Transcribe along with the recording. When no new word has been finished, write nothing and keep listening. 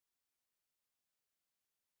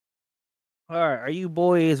All right, are you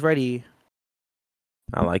boys ready?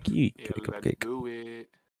 I like you. Yeah, Get a let's cupcake. do it.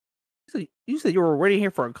 You said you were waiting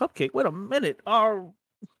here for a cupcake. Wait a minute. Oh,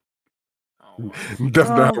 That's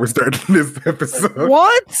not how we're starting this episode.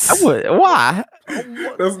 What? Why?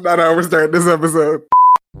 That's not how we're starting this episode.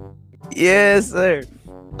 Yes, sir.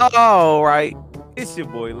 All right. It's your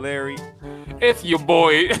boy Larry. it's your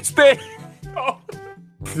boy. Stay. Oh,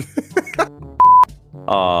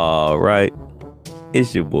 All right.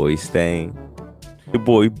 It's your boy Stain. Your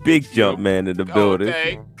boy Big Jump Man in the building.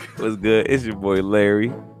 okay. What's good? It's your boy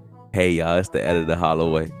Larry. Hey y'all, it's the editor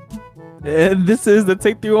Holloway. And this is the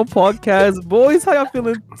Take 3 on podcast. Boys, how y'all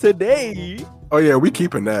feeling today? Oh yeah, we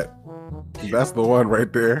keeping that. That's the one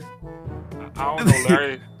right there. I don't know,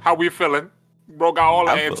 Larry. How we feeling? Bro got all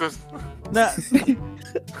the answers. Nah.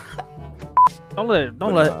 don't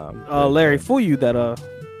let Larry fool you that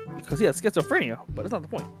because he has schizophrenia, but that's not the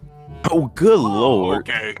point. Oh, good lord.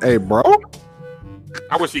 Okay. Hey, bro.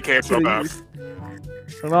 I wish he canceled us.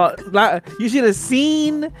 You should have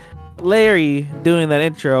seen Larry doing that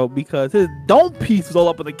intro because his dome piece was all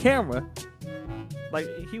up in the camera. Like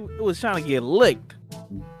he was trying to get licked.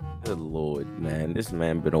 Good lord, man. This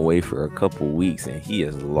man been away for a couple weeks and he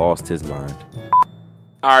has lost his mind.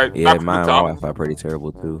 All right. Yeah, back to my the top. Wi-Fi pretty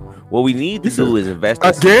terrible too. What we need to do is invest in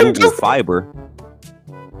Again? some Google Fiber.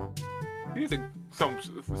 You think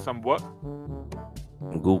some what?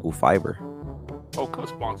 Google Fiber. Oh,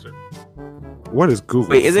 co-sponsor. What is Google?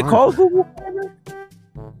 Wait, is it Fiber? called Google Fiber?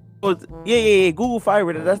 Oh, yeah. Google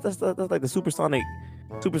Fiber. That's like the supersonic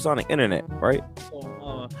internet, right?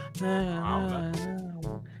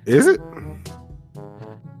 Is it?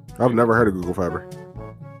 I've never heard of Google Fiber.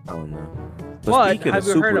 I don't know. What? Speaking Have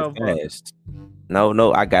of you heard super of, fast.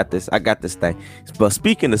 No, I got this thing. But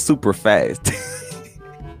speaking of super fast,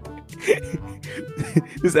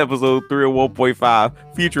 this episode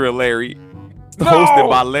 301.5 featuring Larry, hosted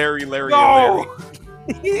by Larry, and Larry.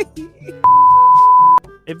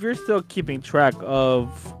 If you're still keeping track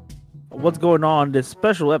of what's going on this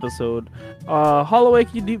special episode, Holloway,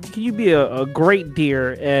 can you be a great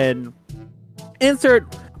dear and insert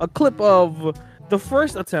a clip of the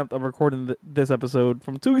first attempt of recording this episode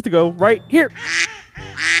from 2 weeks ago right here?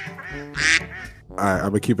 All right, I'm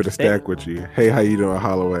gonna keep it a stack with you. Hey, how you doing,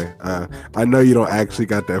 Holloway? I know you don't actually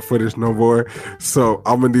got that footage no more, so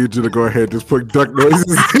I'm gonna need you to go ahead and just put duck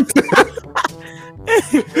noises.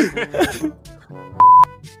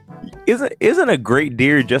 Isn't a great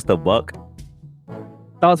deer just a buck?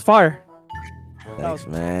 That was fire. Thanks,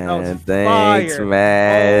 that man. was Thanks, fire.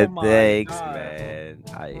 man. Oh my Thanks, God. man.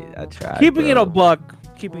 I tried. Keeping it bro. a buck.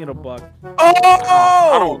 Keeping it a buck.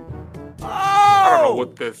 Oh! I don't know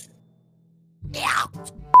what this.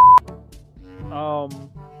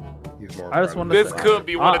 He's more I just proud want of to This that. could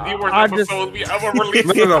be one of the worst I just- episodes we ever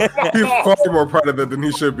released. No. He's far more proud of that than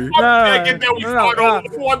he should be. I'm begging that we No, start no.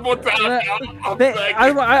 over one more time. No. I'm Th-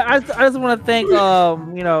 begging. I just want to thank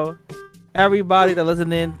everybody that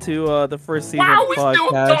listened in to the first season Why of are we the still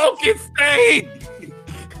podcast. talking, Stain?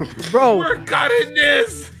 Bro, We're cutting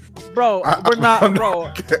this. bro, we're not,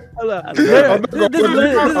 bro. Look, I'm this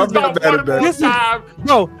not mad at that.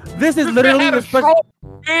 this is This literally had the a special.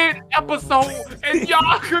 mid episode, and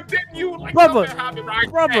y'all continue like Brother, nothing happened. I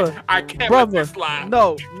brother, can't, I can't brother, let this slide.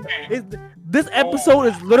 No, this episode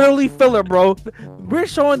is literally filler, bro. We're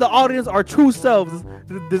showing the audience our true selves.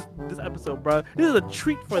 This episode, bro. This is a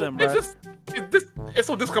treat for them, bro. It's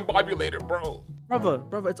so discombobulated, bro. Brother,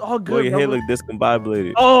 it's all Boy, good. your head brother. look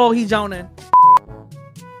discombobulated. Oh, he's yawning.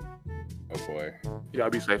 Oh boy. You gotta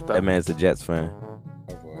be safe, though. That man's a Jets fan.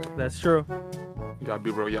 Oh boy. That's true. You gotta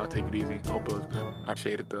be real. Y'all take it easy. Hope I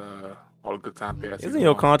shaded all the good time there. Isn't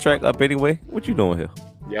your contract up anyway? What you doing here?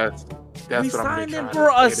 Yes. That's We what I'm signed him trying for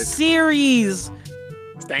to a say. series.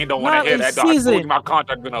 Stain don't not want to hear a that. Dog. I told season. you my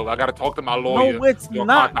contract been over. I gotta talk to my lawyer. No, it's Your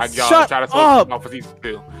not. contract, y'all. Shut Try to up. sort it out for season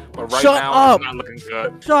 2. But right Shut now, up. it's not looking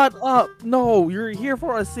good. Shut up. No, you're here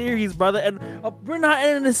for a series, brother. And we're not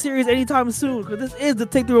ending the series anytime soon because this is the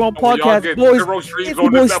Take 3 on When y'all podcast, get boys. 0 streams it's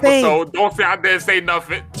on your this boy Stain. episode. Don't say I didn't say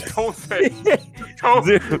nothing. Don't say say I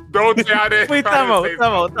didn't. Wait, time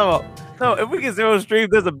out. No, if we get 0 streams,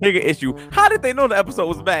 there's a bigger issue. How did they know the episode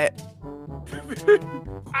was bad?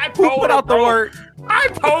 I Who told put him, out the bro. word? I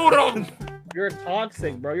told him. You're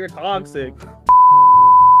toxic, bro. You're toxic.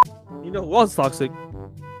 You know who else is toxic?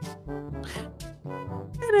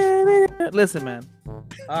 Listen, man.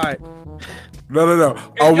 All right. No.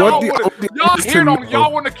 If I y'all want wanna- the y'all audience hear to them. know.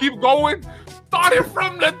 Y'all want to keep going? Start it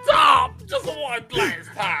from the top. Just one last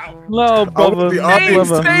time. No, I want brother. the No, audience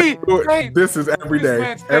brother. Stay. to know. This is every This day.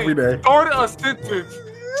 man stay. Every day. Started a sentence.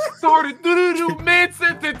 Started mid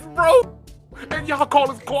sentence, bro. And y'all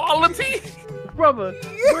call this quality? brother.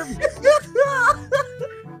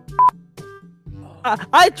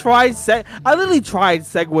 I literally tried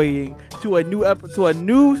segueing to a new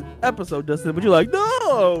episode, Dustin, but you're like,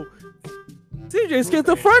 no, CJ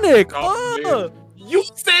schizophrenic. Oh, you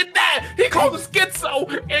said that he called him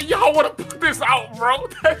schizo, and y'all want to put this out, bro?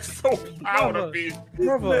 That's so proud of me.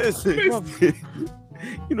 Listen,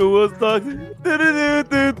 you know what's toxic?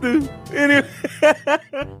 Anyway.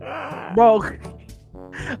 Bro,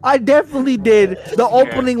 I definitely did the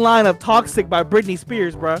opening line of "Toxic" by Britney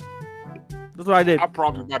Spears, bro. That's what I did. I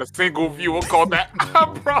probably not a single viewer called that. I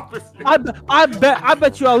promise you. I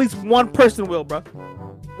bet you at least one person will, bro.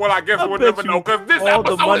 Well, I guess I we'll bet never you know because this all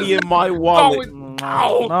the episode money is in my wallet,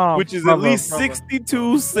 No, which is brother, at least brother.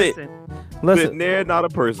 62 cents. Listen. But they're not a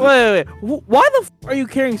person. Wait. Why the are you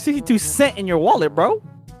carrying 62 cents in your wallet, bro?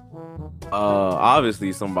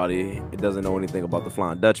 Obviously somebody doesn't know anything about the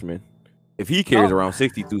Flying Dutchman. If he carries around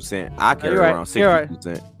 62 cents, I carry You're right, around you're 62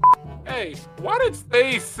 cents. Hey, why did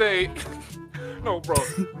Stay say? No, bro.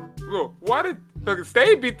 Bro, why did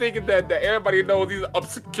Stay be thinking that everybody knows these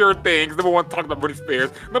obscure things? Number one, talking about Britney Spears.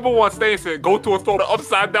 Number one, Stay said, "Go to a store, the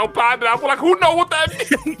upside down pie." And I was like, "Who know what that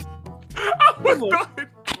means?" I was done.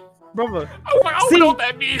 Brother. I was like, "I don't know what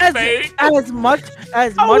that means, Stay." As much I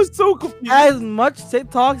was so confused. as much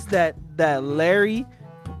TikToks that Larry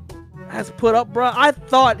has put up, bro, I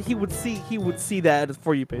thought he would see that as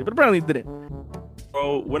For You page, but apparently he didn't.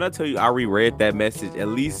 Bro, when I tell you I reread that message at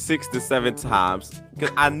least 6 to 7 times because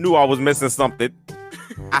I knew I was missing something.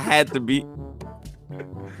 I had to be.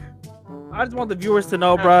 I just want the viewers to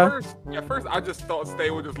know, bro. At first, I just thought Stay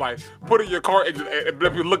would just like put in your car and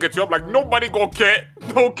let you look at you. I'm like, nobody gonna care.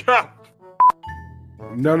 No cap.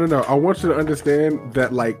 No. I want you to understand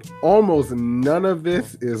that like almost none of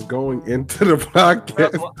this is going into the That's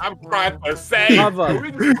podcast. what I'm trying to say. Brother.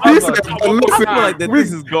 We just- Listen, I feel like that we-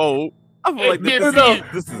 this is gold. I feel like this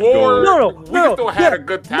is Or gold. we still had a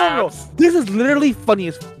good time. This is literally funny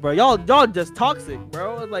as bro. Y'all just toxic,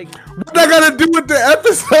 bro. Like, What that got to do with the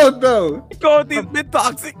episode though? Go with these bit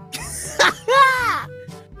toxic.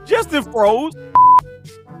 Justin froze.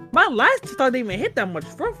 my last TikTok didn't even hit that much,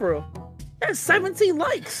 for real. That's 17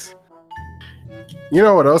 likes. You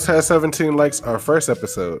know what else has 17 likes? Our first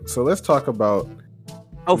episode. So let's talk about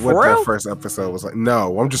Oh, what for real? that first episode was like.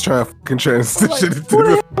 No, I'm just trying to fucking transition Like, into who the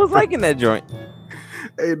this. hell was liking that joint?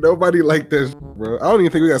 Hey, nobody like this, bro. I don't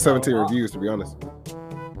even think we got 17 reviews, to be honest.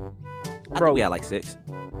 I think we had like 6.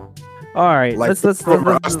 All right, Like let's for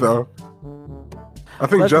us though. I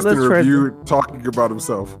think Justin let's reviewed talking about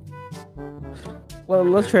himself. well,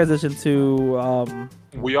 let's transition to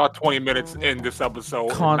We are 20 minutes in this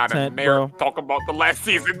episode. Content, and not a mayor bro. talk about the last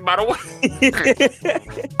season, by the way.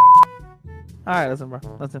 all right, listen, bro.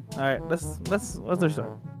 Listen. All right, let's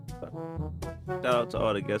start. Shout out to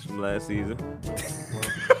all the guests from last season.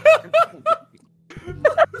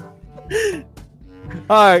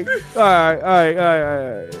 All right.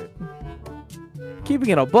 Keeping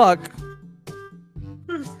it a buck.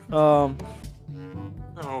 No,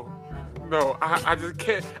 I just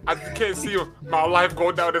can't see my life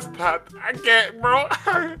going down this path. I can't, bro.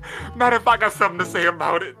 Not if I got something to say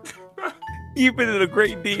about it. Keeping it a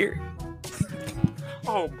great deer.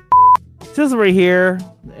 Oh, Since we're here,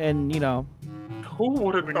 and you know, who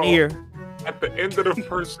would have we're known near. at the end of the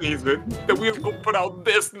first season that we was gonna put out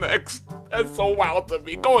this next? That's so wild to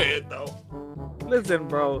me. Go ahead, though. Listen,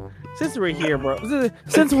 bro. Since we're here, bro.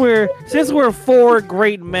 Since we're four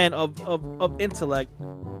great men of intellect,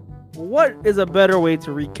 what is a better way to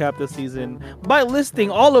recap the season by listing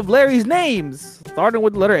all of Larry's names, starting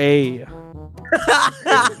with the letter A?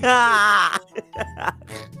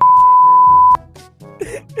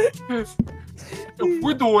 If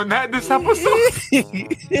we're doing that this episode,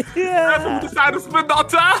 that's what we decided to spend our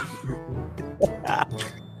time.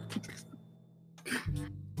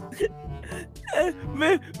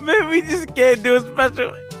 man, we just can't do a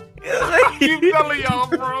special. I keep telling y'all,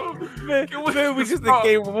 bro. Man, we just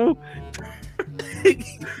incapable.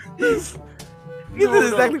 This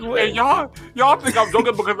is exactly what. And y'all think I'm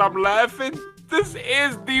joking because I'm laughing? This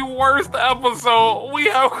is the worst episode we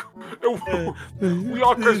have. We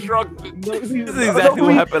are constructed. This is exactly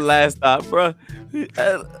what happened last time, bro.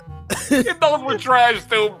 It those were trash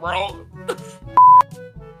too, bro.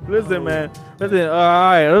 Listen, man. Listen. All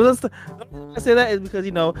right. I say that is because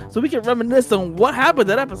so we can reminisce on what happened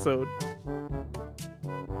that episode.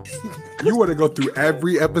 You want to go through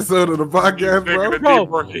every episode of the podcast,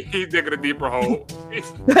 bro? He's digging a deeper hole.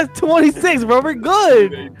 That's 26, bro. We're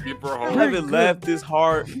good. Deeper I hole. haven't laughed this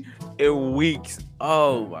hard in weeks.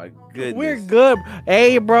 Oh my goodness. We're good.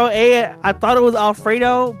 Hey, bro. Hey, I thought it was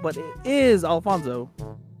Alfredo, but it is Alfonso.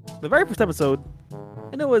 the very first episode,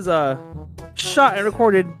 and it was shot and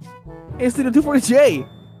recorded in Studio 240J.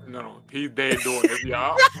 No, he's dead doing this,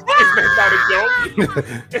 y'all. It's not a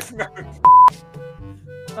joke. It's not a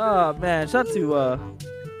Oh man, shout to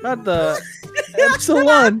episode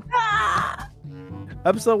 1.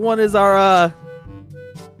 Episode 1 is our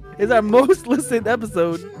most listened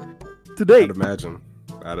episode to date.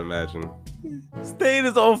 I'd imagine. Stain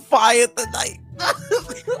is on fire tonight.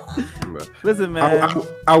 Listen, man.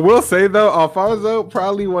 I will say though, Alfonso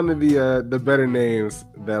probably one of the better names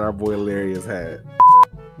that our boy Larry has had.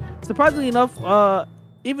 Surprisingly enough,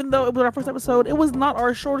 even though it was our first episode, it was not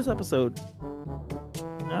our shortest episode.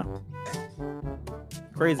 Yeah.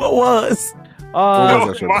 Crazy. What was? Oh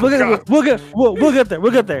my God. We'll get there.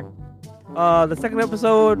 We'll get there. The second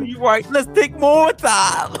episode. You right. Let's take more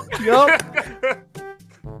time. Yup.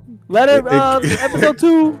 Let it. Episode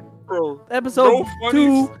 2. Bro, Episode no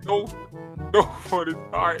 2. funnies. No funnies.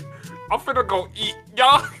 All right, I'm finna go eat,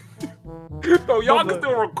 y'all. No, y'all can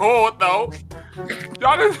still record though.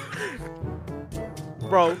 Y'all can.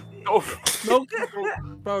 Bro. No, Bro,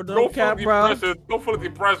 no don't cap, bro. pressure. No fully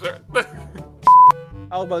pressure.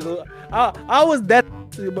 I was about to go. I was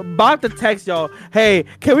about to text y'all. Hey,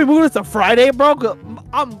 can we move this to Friday, bro? 'Cause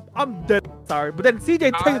I'm dead sorry. But then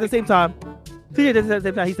CJ texted at the same time. CJ texted at the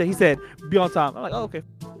same time. He said be on time. I'm like, oh, okay.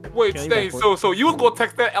 Wait, Okay, stay. you got So you was gonna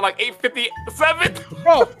text that at like 8:57?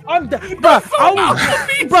 Bro, I'm dead. Bro,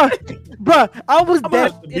 I was I'm gonna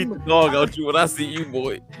dead. have to beat the dog out you when I see you,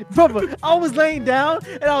 boy. Bro, I was laying down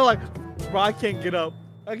and I was like, bro, I can't get up.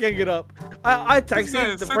 I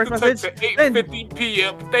texted the first message. At 8:50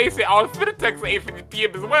 p.m. Stacy, I was finna text at 8:50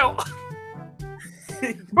 p.m. as well.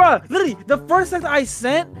 Bro, literally, the first text I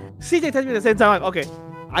sent, CJ texted me at the same time. Like, okay,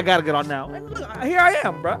 I gotta get on now. And look, here I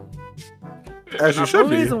am, bro. As you should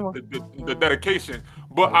be. The dedication.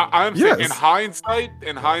 But I am saying,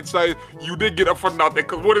 in hindsight, you did get up for nothing.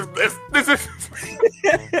 Cause what is this? This is.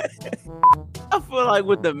 I feel like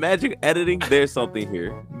with the magic editing, there's something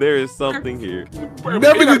here. There is something here.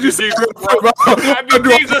 Never did you say that, bro. I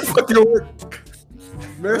mean, Jesus.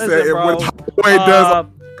 Man Listen, said bro, Way does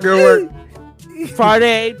good work.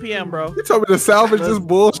 Friday 8 p.m., bro. You told me to salvage this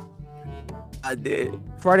bullshit. I did.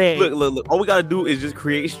 Friday 8. Look. All we gotta do is just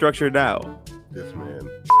create structure now. Yes, man.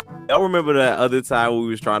 Y'all remember that other time when we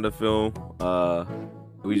was trying to film?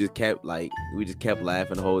 We just kept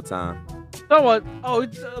laughing the whole time. So what? Oh,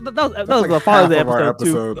 that was Like the Father's Day half of our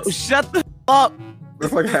episode too. episodes. Shut the up.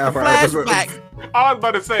 That's like half our episodes. Flashback. I was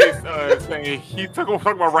about to say, saying he took what we're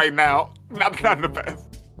talking about right now. Not the best.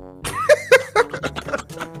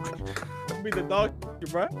 Be the dog,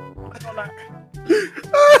 bro.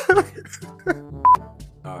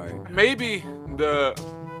 All right. Maybe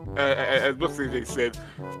as Lucy said,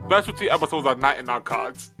 specialty episodes are not in our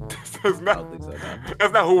cards. That's I not, don't think so. No.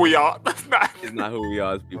 that's not who we are. That's not. It's not who we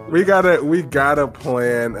are as people. We gotta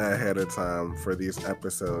plan ahead of time for these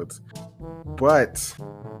episodes. But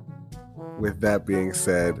with that being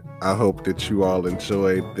said, I hope that you all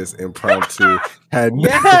enjoyed this impromptu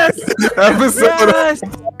Yes! episode Yes!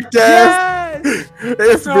 of the podcast. Yes!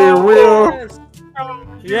 It's been real.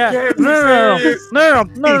 Yeah. can't be No. serious.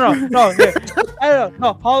 Hey,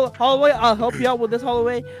 no, Holloway, I'll help you out with this,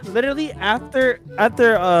 Holloway. Literally, after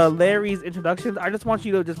Larry's introductions, I just want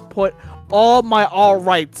you to just put all my all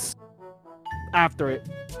rights after it.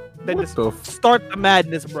 Then What just the f- start the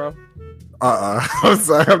madness, bro. I'm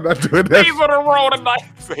sorry, I'm not doing that. He's on the road tonight.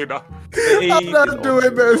 Say no. I'm not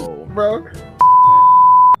doing this, bro.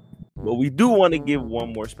 But we do want to give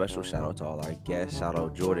one more special shout out to all our guests. Shout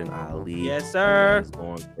out Jordan Ali. Yes, sir. He's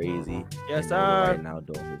going crazy. Yes, You know, sir. Right now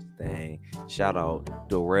doing his thing. Shout out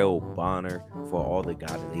Darrell Bonner for all the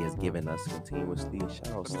guidance he has given us continuously. Shout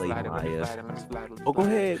out Slay Maya. Oh, go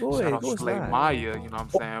ahead. Shout out Go Slay slide. Maya, you know what I'm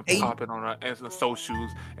saying? Hey. Popping on our socials,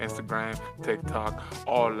 Instagram, TikTok,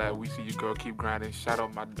 all that. We see you, girl. Keep grinding. Shout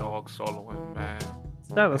out my dog, Soloing, man.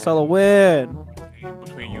 That's a solo win.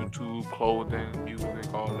 Between YouTube, clothing,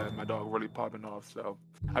 music, all that. My dog really popping off. So,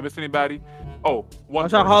 I miss anybody? Oh, one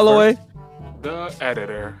Watch out, person Holloway. first. The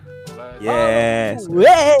editor. Yes.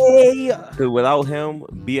 Way. Because without him,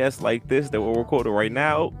 BS like this that we're recording right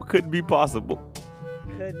now couldn't be possible.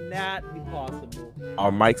 Could not be possible.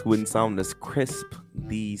 Our mics wouldn't sound as crisp.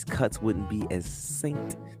 These cuts wouldn't be as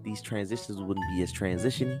synced. These transitions wouldn't be as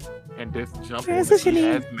transitioning. And this jump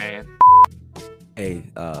Transitioning. as man. Hey,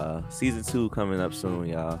 season 2 coming up soon,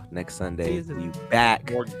 y'all. Next Sunday, Season- we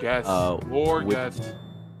back. More guests. with- guests.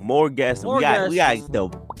 More guests. More we got guests. the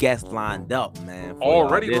guests lined up, man. for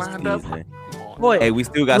Already this lined up? season. Come on. Boy, Hey, we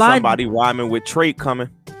still got Line- somebody rhyming with Trey coming.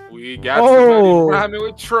 We got Oh. somebody rhyming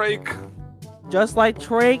with Drake. just like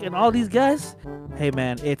Drake and all these guys. Hey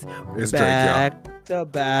man, it's It's back to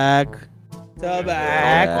back to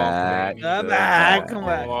back to back. Come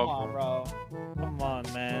on, bro. Come on,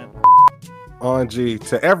 man. On G,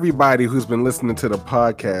 to everybody who's been listening to the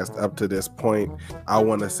podcast up to this point, I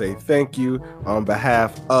want to say thank you on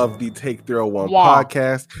behalf of the Take 301 Wow.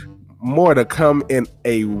 podcast. More to come in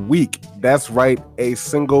a week. That's right, a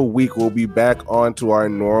single week. We'll be back onto our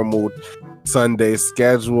normal Sunday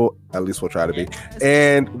schedule. At least we'll try to be.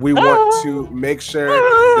 And we want to make sure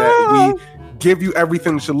that we give you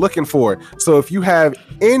everything that you're looking for. So if you have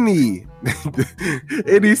any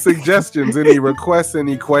suggestions, any requests,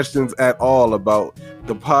 any questions at all about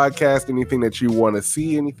the podcast, anything that you want to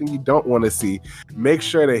see, anything you don't want to see, make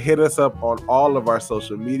sure to hit us up on all of our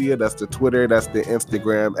social media. That's the Twitter, that's the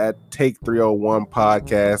Instagram at Take 301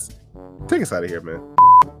 Podcast. Take us out of here, man.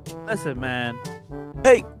 Listen, man.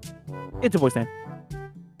 Hey, It's your boy Stan.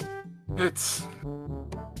 It's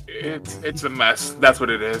a mess. That's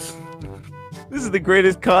what it is. this is the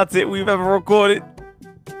greatest content we've ever recorded.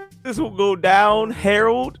 This will go down,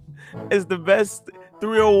 Harold, as the best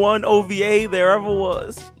 301 OVA there ever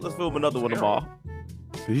was. Let's film another one tomorrow.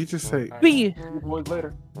 Did he just say? Speaking, See you boys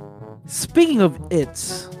later. speaking of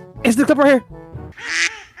it's the clip right here.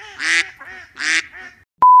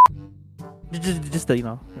 Just you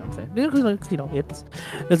know what I'm saying. You know, it's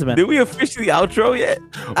listen, man. Did we officially outro yet?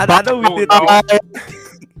 I know we did.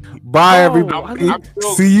 Bye, No, everybody. I'm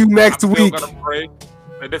still- See you next I'm still week. gonna pray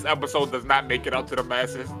that this episode does not make it out to the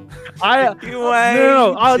masses. I hot really-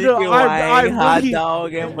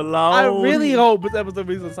 dog and bologna. I really hope this episode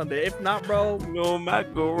is on Sunday. If not, bro, No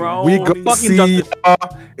macaroni. We gonna Fucking see Justin.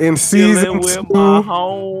 y'all in Chilling season with 2. my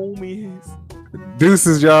homies.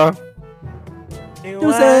 Deuces, y'all.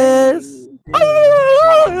 Deuces.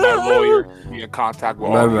 That lawyer be in contact with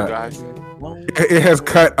all No, of no. you guys. It has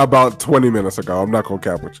cut about 20 minutes ago. I'm not gonna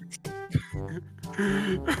cap with you.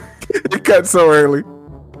 It cut so early.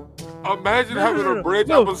 Imagine having a bridge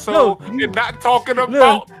no, episode no. and not talking No,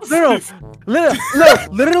 about. literally,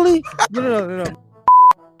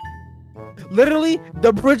 literally,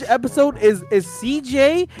 the bridge episode is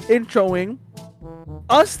CJ introing,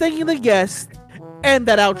 us thanking the guest, and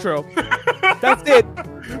that outro. That's it.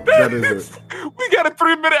 That is it. We got a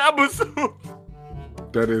 3-minute episode.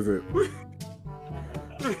 That is it. We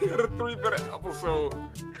got a 3-minute episode.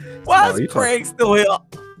 Why Oh, is you Craig still here?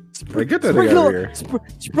 Like, get that nigga out of here.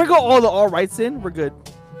 Sprinkle all the all rights in. We're good.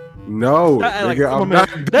 No, Like, nigga, come I'm on, not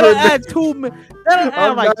man. doing That'll that. add 2 minutes. That'll add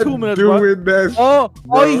I'm like not 2 minutes, bro. doing that. All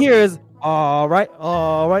bro. you hear is all right.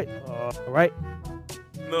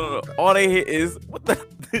 No. All they hear is what the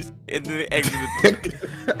and then they exit.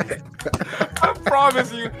 I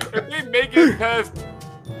promise you, if they make it past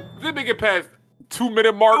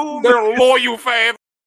 2-minute mark, they're loyal fans.